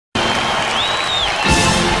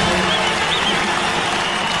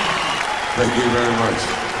Thank you very much.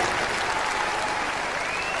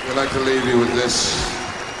 We'd like to leave you with this.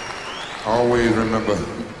 Always remember,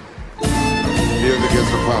 music is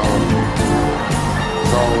the power.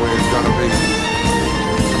 It's always gonna be.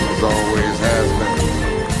 It's always has been.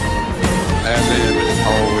 And it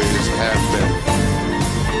always has been.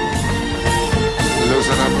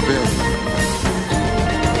 Loosen up a bit.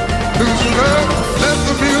 Loosen up, let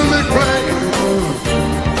the music play.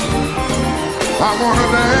 I wanna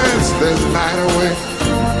dance this night away.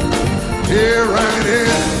 Here, right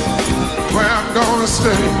here, where I'm gonna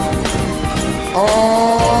stay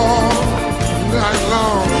all night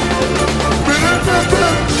long.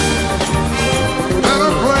 Let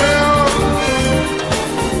them play on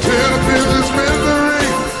till the business misery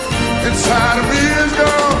inside of me is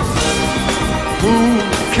gone. Move,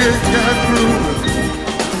 kick, and groove.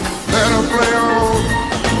 Let them play on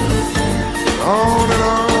and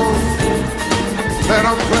on. Let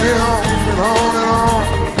them play on and on and on.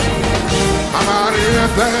 I'm out here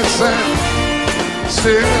dancing,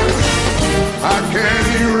 still I can't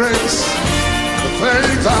erase the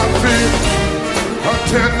things I feel. A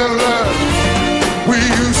tender love we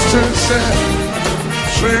used to share.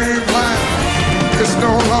 Dreamland is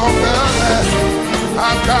no longer that.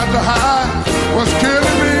 I've got to hide what's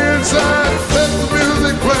killing me inside. Let the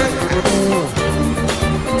music play.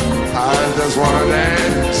 I just wanna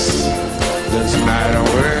dance this night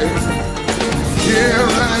away, here,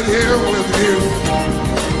 right here with you.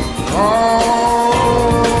 All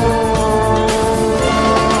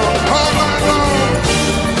night long,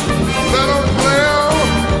 let them play on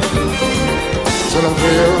till I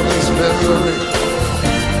feel this misery.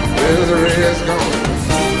 Misery is gone.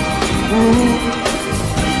 Ooh,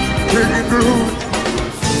 kick and groove.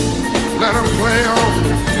 Let them play on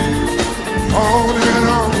and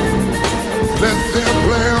on. Let them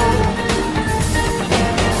play on.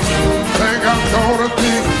 Think I'm gonna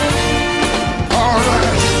be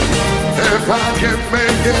alright if I can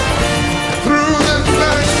make it through this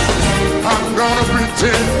night. I'm gonna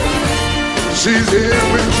pretend she's here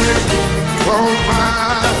with me. Close my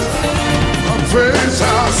eyes, her face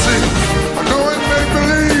I'll see. I know it make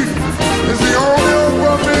believe it's the only hope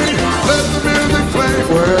for me. Let the music play.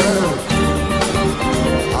 Well,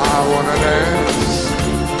 I wanna dance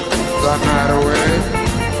the night away.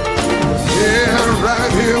 Yeah,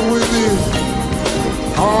 right here with you,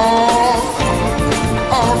 all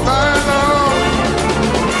night long.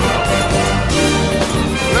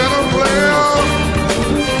 Let them play on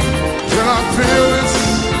till I feel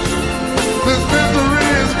this misery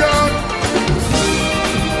is gone.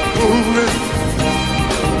 Moving,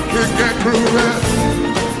 kick and grooving.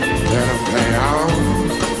 Let them play on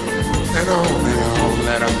and on and on.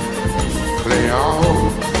 Let them play on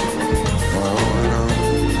and on.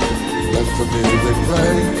 Let the music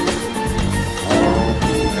play on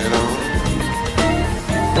and on.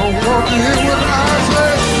 Don't want to hear what I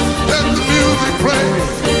say. Let the music play.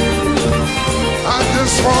 I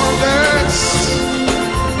just want to dance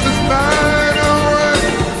this night away.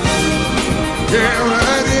 Yeah,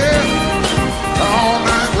 right here, all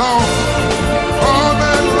night long, all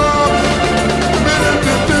night long. Minute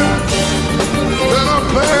to do. Let them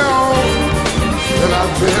play on till I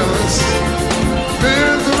feel this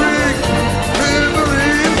misery.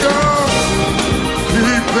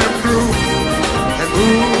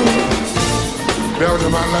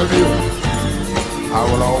 Belgium, I love you. I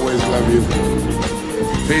will always love you.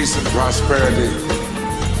 Peace and prosperity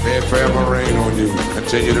may it forever reign on you.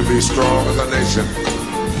 Continue to be strong as a nation,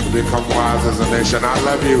 to become wise as a nation. I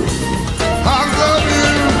love you. I love you.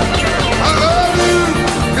 I love you.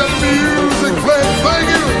 Get the music play. Thank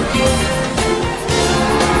you.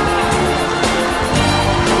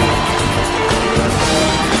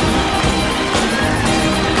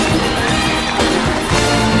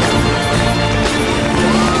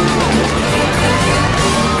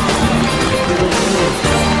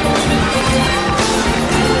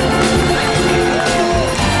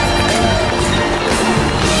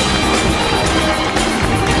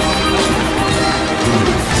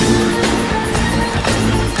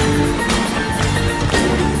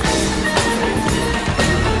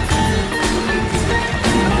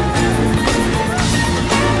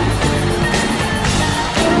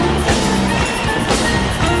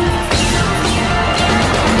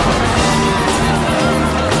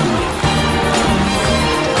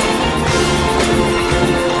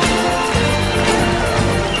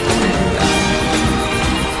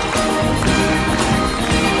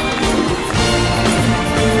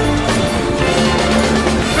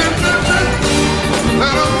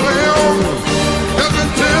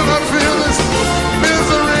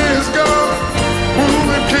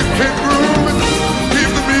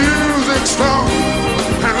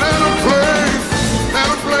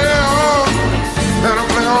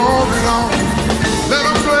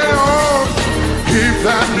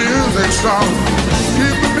 song.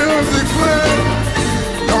 Keep the music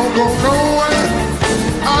playing. Don't go nowhere.